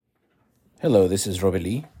Hello, this is Robert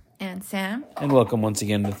Lee. And Sam. And welcome once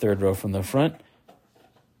again to Third Row from the Front.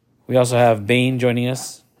 We also have Bane joining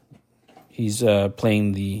us. He's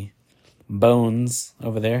playing the bones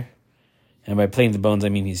over there. And by playing the bones, I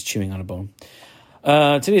mean he's chewing on a bone.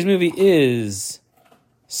 Today's movie is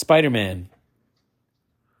Spider-Man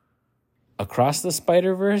Across the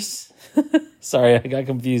Spider-Verse? Sorry, I got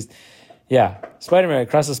confused. Yeah, Spider-Man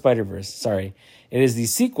Across the Spider-Verse. Sorry. It is the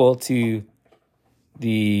sequel to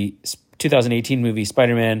the 2018 movie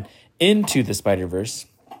Spider-Man Into the Spider-Verse.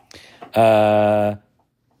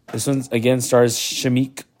 This one, again, stars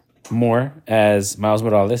Shameik Moore as Miles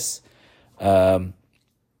Morales,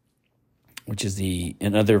 which is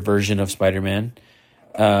another version of Spider-Man.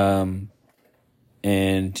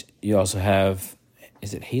 And you also have,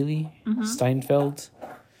 is it Hailee Steinfeld?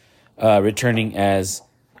 Returning as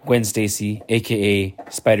Gwen Stacy,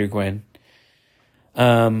 a.k.a. Spider-Gwen.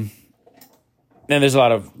 And there's a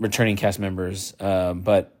lot of returning cast members,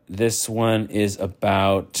 but this one is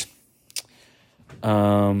about...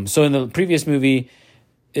 So in the previous movie,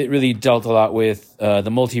 it really dealt a lot with the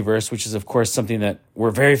multiverse, which is, of course, something that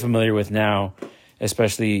we're very familiar with now,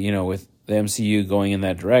 especially, with the MCU going in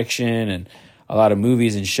that direction and a lot of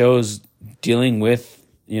movies and shows dealing with,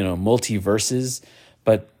 multiverses.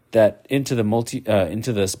 But that into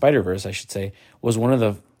the Spider-Verse, I should say, was one of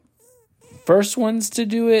the first ones to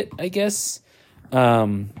do it, I guess.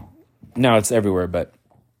 Now it's everywhere, but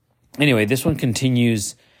anyway, this one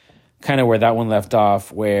continues kind of where that one left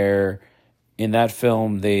off, where in that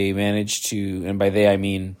film they managed to, and by they I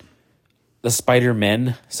mean the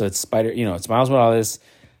Spider-Men. So it's it's Miles Morales,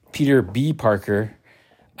 Peter B. Parker,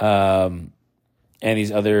 and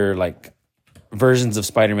these other versions of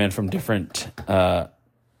Spider-Man from different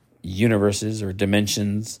universes or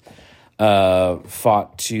dimensions,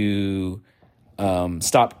 fought to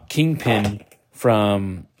stop Kingpin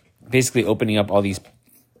from basically opening up all these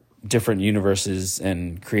different universes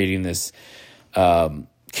and creating this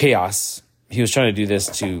chaos. He was trying to do this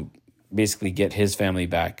to basically get his family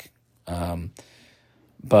back.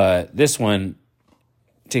 But this one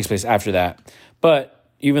takes place after that. But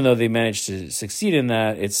even though they managed to succeed in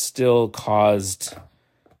that, it still caused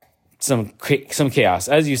some chaos.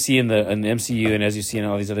 As you see in the MCU and as you see in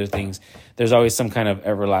all these other things, there's always some kind of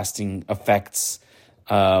everlasting effects.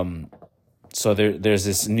 So there's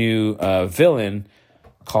this new villain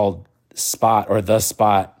called Spot, or the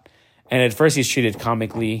Spot, and at first he's treated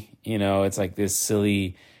comically. It's like this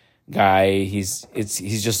silly guy. He's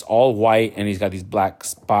just all white and he's got these black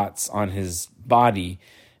spots on his body,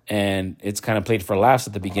 and it's kind of played for laughs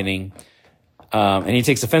at the beginning. And he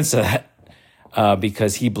takes offense to that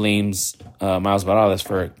because he blames Miles Morales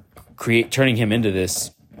for turning him into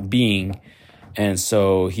this being. And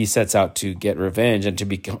so he sets out to get revenge and to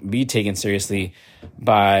be taken seriously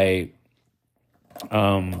by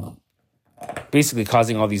basically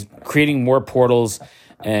creating more portals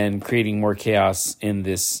and creating more chaos in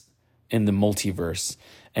the multiverse.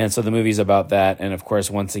 And so the movie's about that. And of course,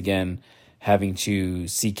 once again, having to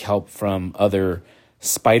seek help from other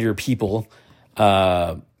spider people.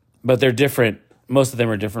 But they're different. Most of them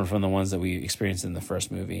are different from the ones that we experienced in the first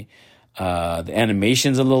movie. The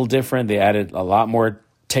animation's a little different. They added a lot more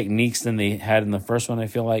techniques than they had in the first one, I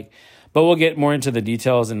feel like. But we'll get more into the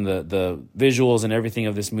details and the visuals and everything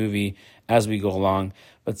of this movie as we go along.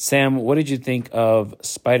 But Sam, what did you think of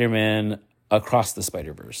Spider-Man Across the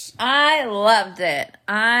Spider-Verse? I loved it.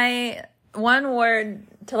 One word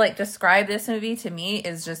to describe this movie to me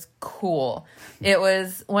is just cool. It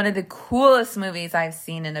was one of the coolest movies I've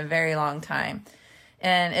seen in a very long time.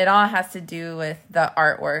 And it all has to do with the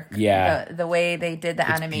artwork. Yeah. The way they did the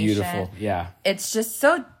animation. Beautiful. Yeah. It's just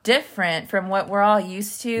so different from what we're all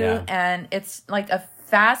used to. Yeah. And it's like a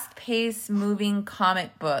fast-paced moving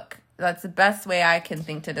comic book. That's the best way I can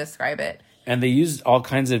think to describe it. And they used all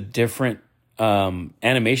kinds of different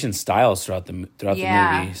animation styles throughout the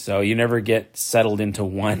movie. So you never get settled into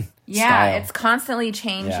one style. It's constantly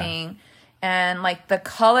changing. Yeah. And the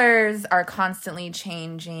colors are constantly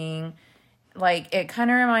changing. It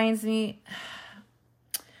kind of reminds me,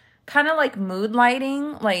 kind of like mood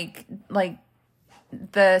lighting, like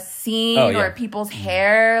the scene or people's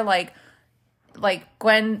hair, like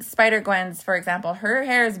Spider-Gwen's, for example, her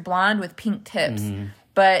hair is blonde with pink tips,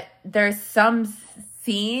 but there's some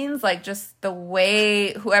scenes, just the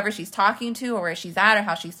way whoever she's talking to or where she's at or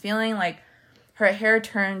how she's feeling, her hair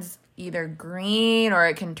turns either green or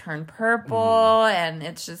it can turn purple, and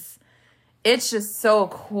it's just so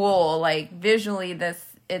cool. Visually,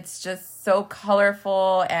 it's just so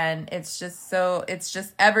colorful, and it's just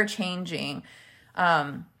ever changing.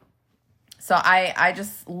 So I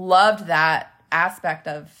just loved that aspect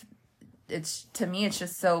of it's to me, it's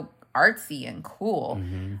just so artsy and cool.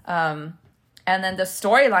 And then the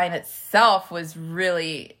storyline itself was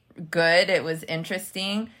really good. It was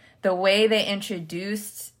interesting. The way they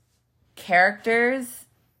introduced characters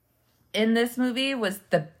in this movie was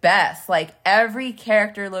the best. Like, every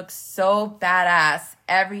character looks so badass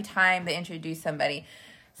every time they introduce somebody.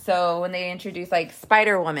 So when they introduced, like,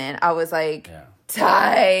 Spider-Woman, I was like,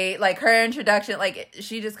 tight. Like, her introduction, like,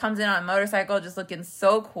 she just comes in on a motorcycle just looking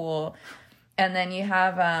so cool. And then you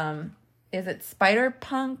have, is it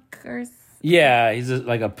Spider-Punk or something? Yeah, he's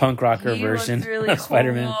like a punk rocker version really of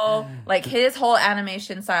Spider-Man. Cool. Like, his whole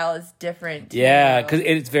animation style is different too. Yeah, because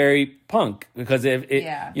it's very punk. Because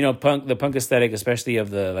Yeah. punk, the punk aesthetic, especially of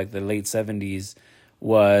the late 70s,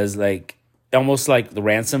 was like almost like the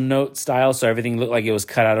Ransom Note style. So everything looked like it was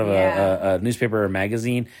cut out of a newspaper or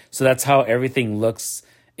magazine. So that's how everything looks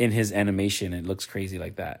in his animation. It looks crazy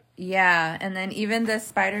like that. Yeah, and then even the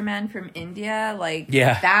Spider-Man from India, like,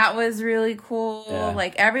 Yeah. that was really cool. Yeah.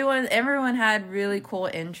 Like, everyone had really cool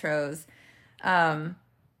intros. And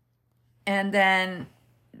then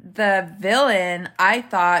the villain, I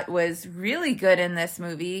thought, was really good in this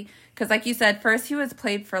movie. Because, like you said, first he was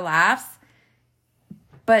played for laughs.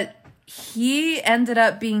 But he ended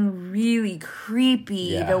up being really creepy.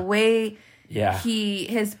 Yeah. The way... Yeah.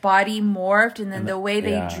 His body morphed, and then the way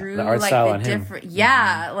they drew, the art like, style the on him. different,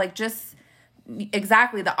 like, just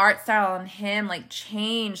exactly the art style on him, like,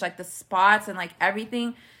 changed, like, the spots and, like,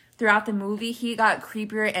 everything throughout the movie. He got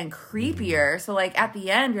creepier and creepier. So, like, at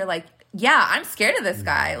the end, you're like, yeah, I'm scared of this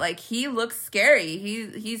guy. Like, he looks scary.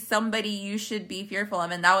 He's somebody you should be fearful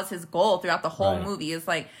of, and that was his goal throughout the whole movie. Is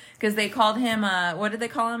like, because they called him, what did they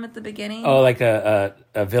call him at the beginning? Oh, like a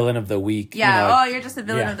villain of the week. Yeah. You're just a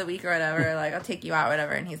villain of the week or whatever. Like, I'll take you out,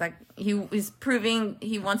 whatever. And he's like, he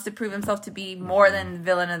wants to prove himself to be more than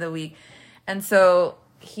villain of the week, and so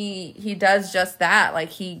he does just that. Like,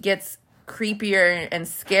 he gets creepier and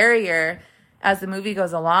scarier as the movie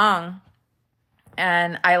goes along.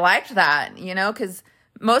 And I liked that, because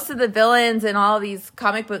most of the villains in all these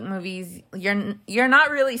comic book movies, you're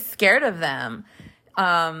not really scared of them.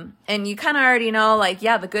 And you kind of already know, like,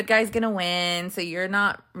 yeah, the good guy's going to win. So you're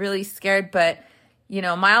not really scared. But,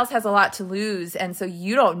 Miles has a lot to lose. And so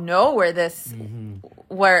you don't know where this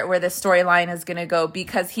where the storyline is going to go,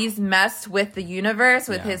 because he's messed with the universe,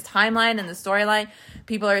 with his timeline and the storyline.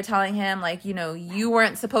 People are telling him, like, you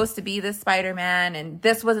weren't supposed to be this Spider-Man, and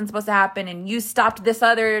this wasn't supposed to happen, and you stopped this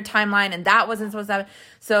other timeline, and that wasn't supposed to happen.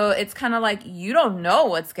 So it's kind of like, you don't know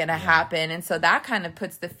what's going to happen. And so that kind of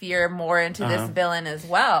puts the fear more into this villain as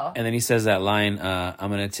well. And then he says that line,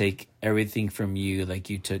 I'm going to take everything from you like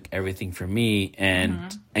you took everything from me.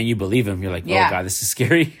 And you believe him. You're like, oh, God, this is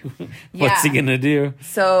scary. What's he going to do?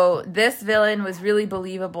 So this villain was really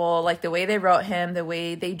believable. Like, the way they wrote him, the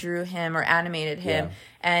way they drew him or animated him. Yeah.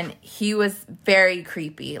 And he was very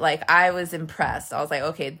creepy. Like, I was impressed. I was like,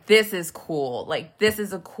 okay, this is cool. Like, this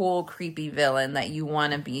is a cool, creepy villain that you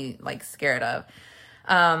want to be, like, scared of.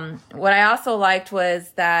 What I also liked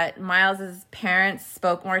was that Miles's parents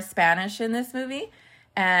spoke more Spanish in this movie.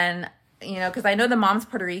 And, because I know the mom's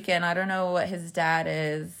Puerto Rican. I don't know what his dad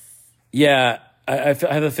is. Yeah, I have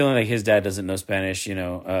a feeling like his dad doesn't know Spanish.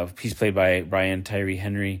 He's played by Bryan Tyree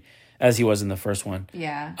Henry, as he was in the first one.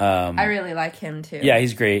 Yeah. I really like him too. Yeah,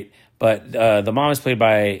 he's great. But the mom is played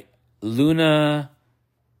by Luna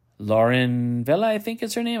Lauren Vela, I think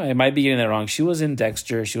is her name. I might be getting that wrong. She was in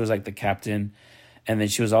Dexter. She was like the captain. And then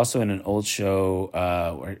she was also in an old show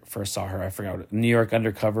where I first saw her. I forgot, New York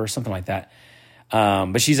Undercover or something like that.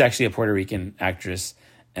 But she's actually a Puerto Rican actress.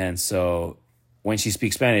 And so when she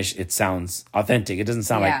speaks Spanish, it sounds authentic. It doesn't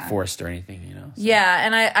sound like forced or anything, So. Yeah,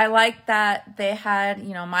 and I like that they had,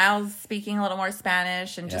 Miles speaking a little more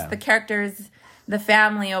Spanish, and just the characters, the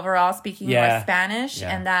family overall speaking more Spanish,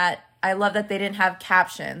 and that I love that they didn't have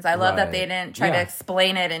captions. I love that they didn't try to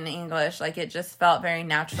explain it in English. Like, it just felt very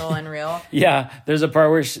natural and real. Yeah, there's a part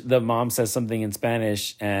where the mom says something in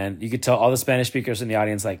Spanish, and you could tell all the Spanish speakers in the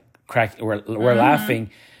audience, like, we're laughing.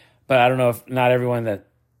 But I don't know if not everyone that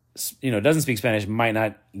doesn't speak Spanish might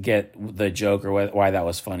not get the joke or why that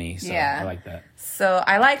was funny. So I like that. So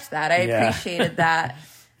I liked that. I appreciated that.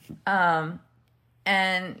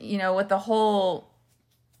 And with the whole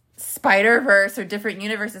Spider-Verse or different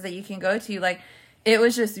universes that you can go to, like, it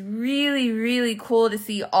was just really, really cool to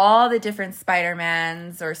see all the different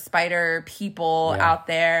Spider-Mans or Spider people out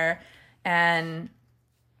there. And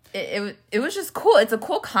it was just cool. It's a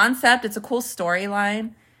cool concept. It's a cool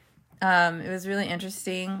storyline. It was really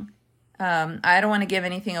interesting. I don't want to give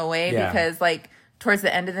anything away because, like, towards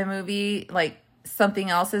the end of the movie, like, something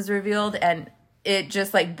else is revealed, and it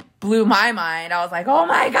just like blew my mind. I was like, oh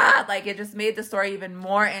my God, like it just made the story even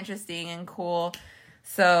more interesting and cool.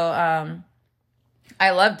 So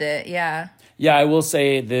I loved it. Yeah. Yeah, I will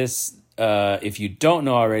say this, if you don't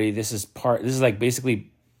know already, this is like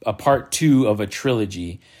basically a part 2 of a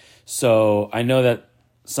trilogy. So I know that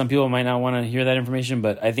some people might not want to hear that information,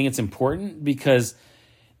 but I think it's important because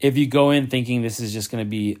if you go in thinking this is just going to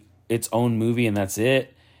be its own movie and that's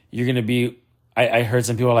it, you're going to be, I heard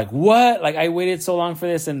some people are like, what? Like I waited so long for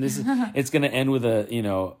this and this is, it's going to end with a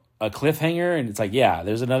cliffhanger. And it's like, yeah,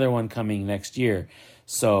 there's another one coming next year.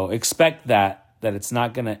 So expect that it's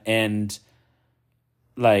not going to end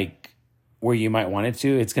like where you might want it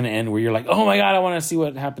to. It's going to end where you're like, oh my God, I want to see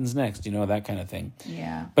what happens next, that kind of thing.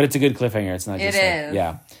 Yeah. But it's a good cliffhanger. It's not just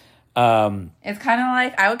yeah. It's kind of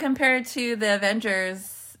like, I would compare it to the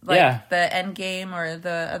Avengers, like the Endgame or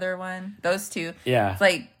the other one, those two. Yeah. It's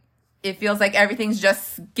like, it feels like everything's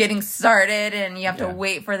just getting started and you have to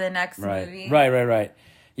wait for the next movie. Right.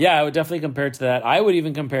 Yeah, I would definitely compare it to that. I would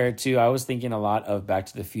even compare it to, I was thinking a lot of Back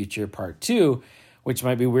to the Future Part 2, which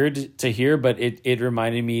might be weird to hear, but it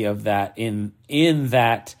reminded me of that. In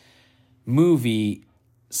that movie,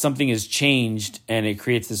 something has changed and it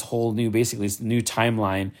creates this whole new, basically this new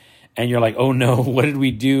timeline. And you're like, oh no, what did we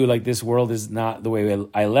do? Like this world is not the way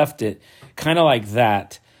I left it. Kind of like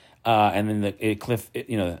that. And then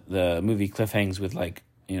the movie cliffhangs with like,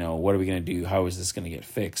 what are we going to do? How is this going to get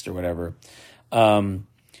fixed or whatever?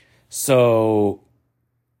 So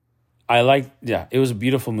it was a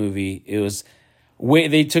beautiful movie. It was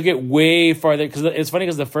they took it way farther because it's funny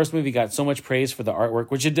because the first movie got so much praise for the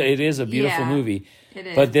artwork, which it is a beautiful movie. It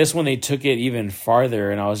is. But this one, they took it even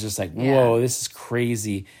farther and I was just like, whoa, this is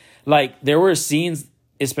crazy. Like there were scenes,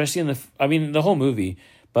 especially in the whole movie,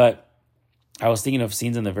 but I was thinking of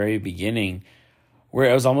scenes in the very beginning where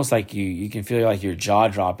it was almost like you can feel like your jaw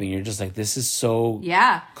dropping. You're just like, this is so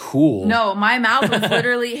cool. No, my mouth was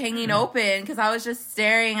literally hanging open because I was just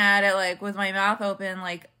staring at it like with my mouth open,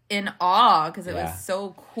 like in awe because it was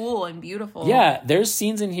so cool and beautiful. Yeah, there's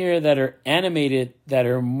scenes in here that are animated that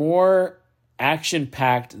are more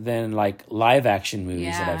action-packed than like live action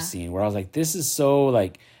movies that I've seen where I was like, this is so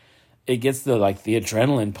like, it gets the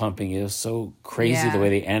adrenaline pumping. It was so crazy the way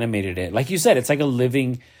they animated it. Like you said, it's like a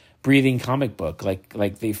living, breathing comic book.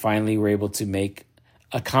 Like they finally were able to make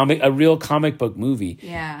a real comic book movie.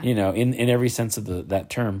 Yeah. In every sense of that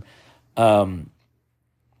term.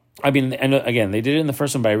 I mean, and again, they did it in the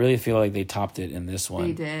first one, but I really feel like they topped it in this one.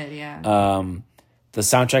 They did, yeah. The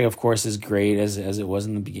soundtrack, of course, is great as it was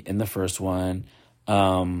in the first one.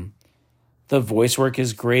 The voice work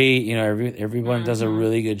is great. Everyone does a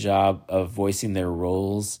really good job of voicing their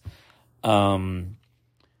roles. I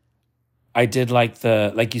did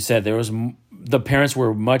like you said, the parents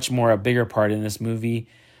were much more a bigger part in this movie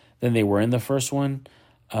than they were in the first one.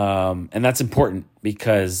 And that's important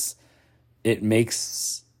because it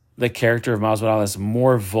makes the character of Miles Morales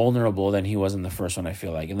more vulnerable than he was in the first one, I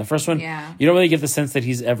feel like. In the first one, you don't really get the sense that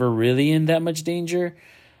he's ever really in that much danger.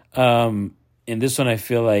 In this one, I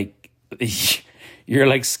feel like you're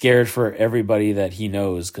like scared for everybody that he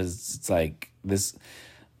knows because it's like this.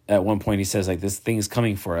 At one point, he says like this thing is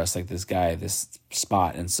coming for us, like this guy, this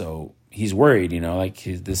spot, and so he's worried.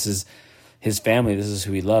 This is his family, this is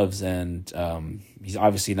who he loves, and he's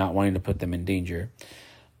obviously not wanting to put them in danger.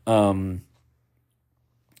 What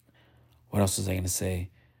else was I going to say?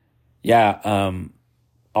 Yeah,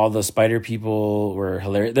 all the spider people were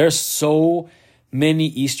hilarious. There's so many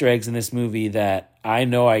Easter eggs in this movie that I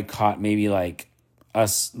know I caught maybe maybe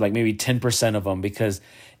 10% of them because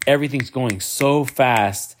everything's going so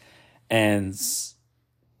fast and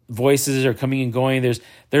voices are coming and going.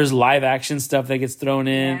 There's live action stuff that gets thrown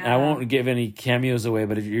in. Yeah. I won't give any cameos away,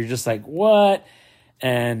 but you're just like, what?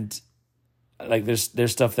 And like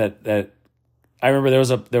there's stuff that I remember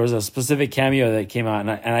there was a specific cameo that came out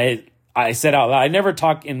and I said out loud, I never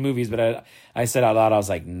talk in movies, but I said out loud, I was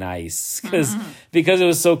like, nice. Because it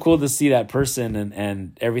was so cool to see that person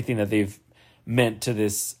and everything that they've meant to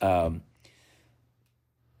this, I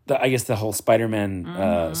guess the whole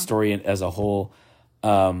Spider-Man story as a whole.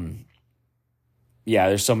 There's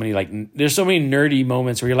so many nerdy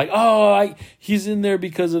moments where you're like, oh, he's in there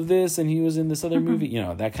because of this and he was in this other movie,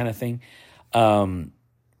 that kind of thing.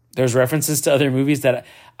 There's references to other movies that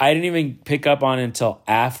I didn't even pick up on until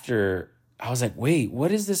after. I was like, wait,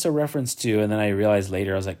 what is this a reference to? And then I realized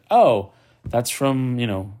later, I was like, oh, that's from,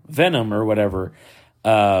 Venom or whatever.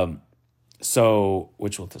 So,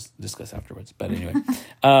 which we'll discuss afterwards. But anyway,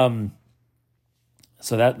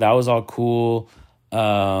 so that was all cool.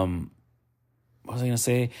 What was I going to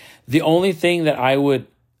say? The only thing that I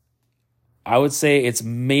I would say it's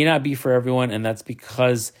may not be for everyone, and that's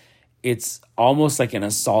because it's almost like an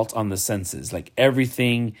assault on the senses. Like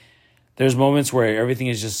everything, there's moments where everything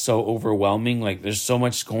is just so overwhelming. Like there's so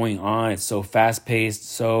much going on. It's so fast paced.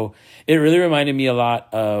 So it really reminded me a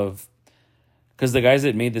lot of, because the guys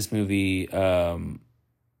that made this movie,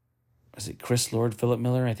 is it Chris Lord, Philip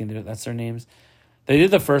Miller? I think that's their names. They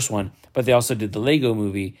did the first one, but they also did the Lego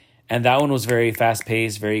movie. And that one was very fast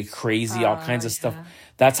paced, very crazy, all kinds of stuff.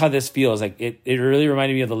 That's how this feels. Like it really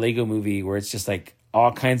reminded me of the Lego movie, where it's just like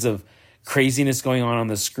all kinds of craziness going on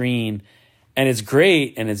the screen. And it's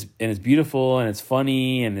great, and it's beautiful, and it's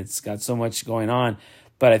funny, and it's got so much going on.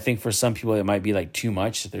 But I think for some people it might be like too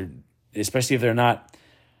much. Especially if they're not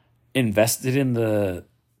invested in the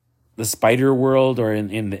spider world or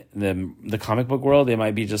in the comic book world, they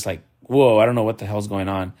might be just like, whoa, I don't know what the hell's going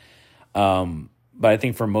on. But I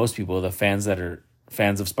think for most people, the fans that are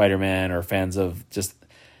fans of Spider-Man or fans of just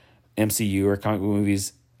MCU or comic book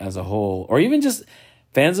movies as a whole, or even just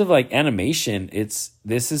fans of like animation,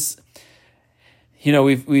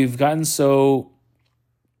 we've gotten so,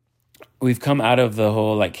 we've come out of the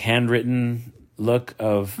whole like handwritten look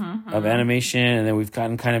of animation, and then we've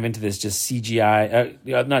gotten kind of into this just CGI,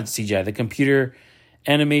 not CGI, the computer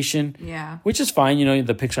animation, which is fine.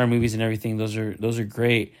 The Pixar movies and everything; those are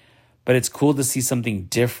great. But it's cool to see something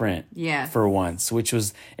different, for once. Which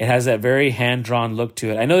was, it has that very hand drawn look to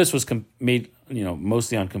it. I know this was made,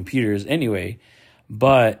 mostly on computers anyway,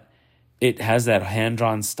 but it has that hand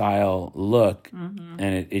drawn style look,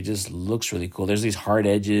 and it just looks really cool. There's these hard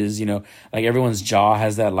edges, like everyone's jaw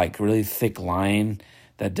has that like really thick line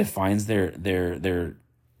that defines their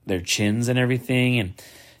chins and everything, and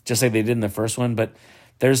just like they did in the first one. But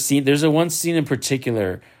there's a one scene in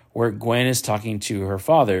particular where Gwen is talking to her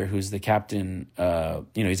father, who's the captain.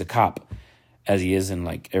 He's a cop, as he is in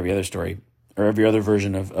like every other story or every other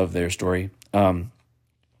version of their story. And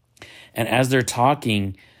as they're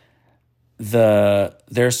talking,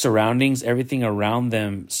 their surroundings, everything around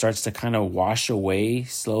them starts to kind of wash away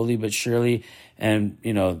slowly but surely. And,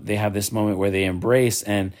 they have this moment where they embrace,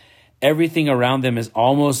 and everything around them is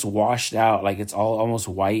almost washed out. Like it's all almost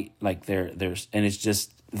white. Like there's, and it's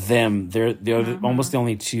just them. They're almost the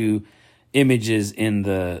only two images in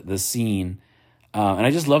the scene. And I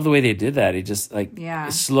just love the way they did that. It just like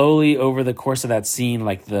slowly over the course of that scene,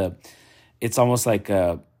 like it's almost like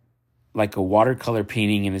a watercolor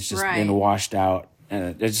painting, and it's just been washed out.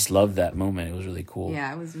 And I just loved that moment. It was really cool.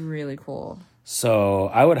 Yeah, it was really cool. So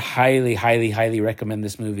I would highly, highly, highly recommend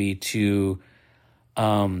this movie to,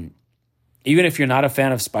 even if you're not a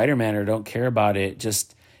fan of Spider-Man or don't care about it,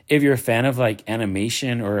 just if you're a fan of like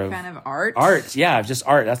animation or a fan of art, just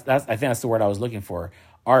art. That's I think that's the word I was looking for.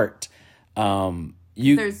 Art.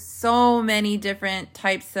 There's so many different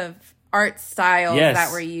types of art styles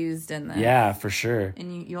that were used in this. Yeah, for sure.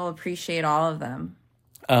 And you'll appreciate all of them.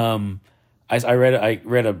 I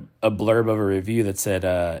read a blurb of a review that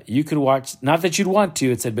said you could watch, not that you'd want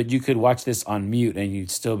to, it said, but you could watch this on mute and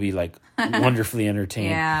you'd still be like wonderfully entertained.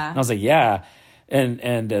 Yeah. And I was like, yeah.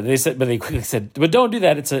 And they said, but they quickly said, but don't do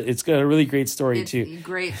that. It's got a really great story too.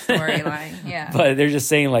 Great storyline. Yeah. But they're just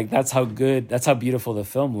saying like that's how beautiful the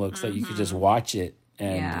film looks, that you could just watch it.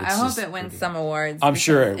 And I hope it wins some awards. I'm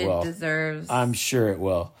sure it will. It deserves. I'm sure it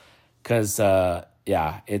will, because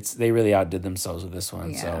they really outdid themselves with this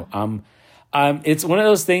one. Yeah. So it's one of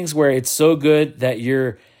those things where it's so good that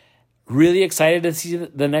you're really excited to see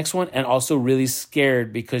the next one, and also really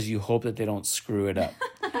scared because you hope that they don't screw it up.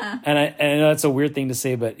 And I know that's a weird thing to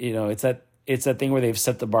say, but it's that thing where they've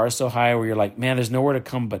set the bar so high where you're like, man, there's nowhere to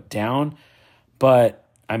come but down. But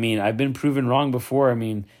I mean, I've been proven wrong before. I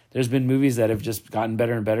mean, there's been movies that have just gotten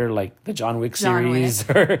better and better, like the John Wick series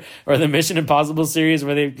or the Mission Impossible series,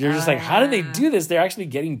 where you're just like, how did they do this? They're actually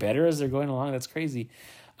getting better as they're going along. That's crazy.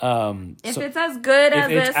 If it's as good as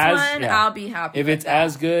this one, I'll be happy. If it's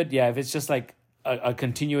as good, if it's just like a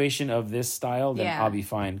continuation of this style, then I'll be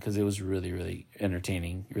fine, because it was really, really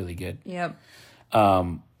entertaining, really good. Yep.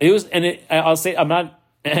 It was, and I'll say I'm not,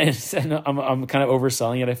 I'm kind of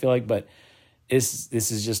overselling it, I feel like, but this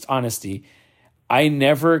is just honesty. I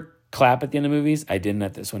never clap at the end of movies. I didn't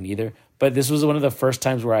at this one either. But this was one of the first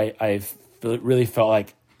times where I really felt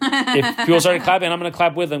like if people started clapping, I'm going to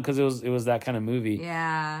clap with them, because it was that kind of movie.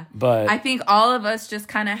 Yeah. But I think all of us just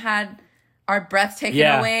kind of had our breath taken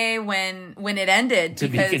away when it ended,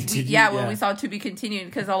 because when we saw To Be Continued,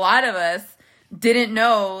 because a lot of us didn't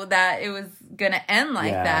know that it was going to end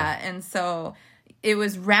like that. And so it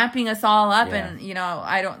was ramping us all up, and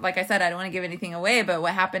like I said, I don't want to give anything away, but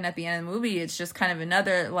what happened at the end of the movie, it's just kind of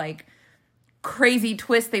another like crazy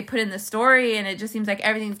twist they put in the story, and it just seems like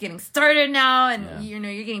everything's getting started now, and you're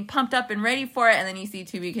getting pumped up and ready for it, and then you see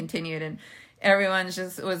To Be Continued, and everyone's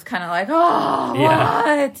just was kind of like, oh,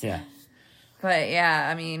 what? Yeah. But yeah,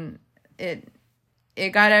 I mean, it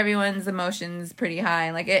got everyone's emotions pretty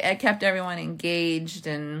high. Like it kept everyone engaged,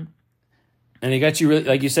 and it got you really,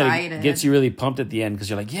 like you said, excited. It gets you really pumped at the end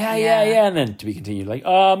because you're like, yeah, and then To Be Continued, like,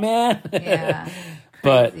 oh man, yeah.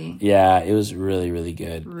 But Crazy. yeah, it was really, really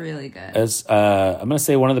good. Really good. It's I'm gonna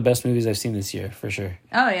say one of the best movies I've seen this year for sure.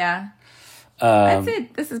 Oh yeah, I'd say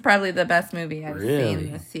this is probably the best movie I've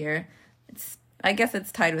seen this year. I guess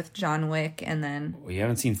it's tied with John Wick, and then we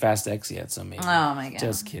haven't seen Fast X yet, so maybe. Oh my god!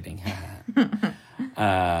 Just kidding.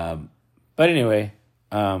 But anyway,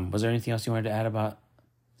 was there anything else you wanted to add about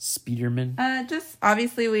Spider-Man? Just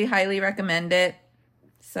obviously we highly recommend it.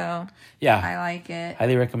 So yeah, I like it.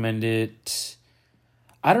 Highly recommend it.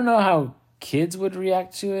 I don't know how kids would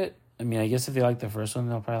react to it. I mean, I guess if they like the first one,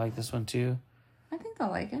 they'll probably like this one too. I think they'll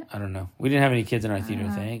like it. I don't know. We didn't have any kids in our theater,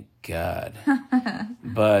 thank God.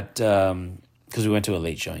 But because we went to a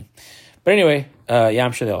late showing. But anyway, yeah,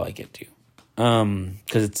 I'm sure they'll like it too.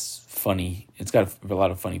 Because it's funny. It's got a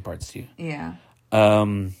lot of funny parts too. Yeah.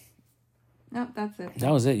 Nope, that's it.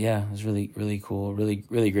 That was it. Yeah, it was really, really cool. Really,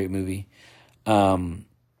 really great movie.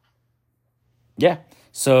 Yeah.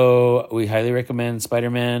 So we highly recommend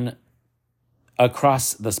Spider-Man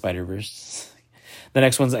Across the Spider-Verse. The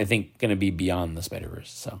next one's, I think, going to be Beyond the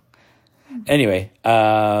Spider-Verse. So anyway,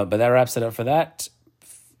 but that wraps it up for that.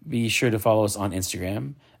 Be sure to follow us on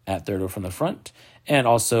Instagram at Third Row From the Front, and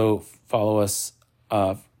also follow us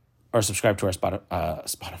or subscribe to our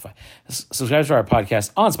Spotify. Subscribe to our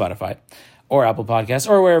podcast on Spotify or Apple Podcasts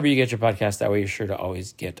or wherever you get your podcast. That way you're sure to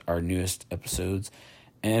always get our newest episodes.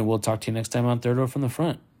 And we'll talk to you next time on Third Row From the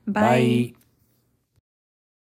Front. Bye.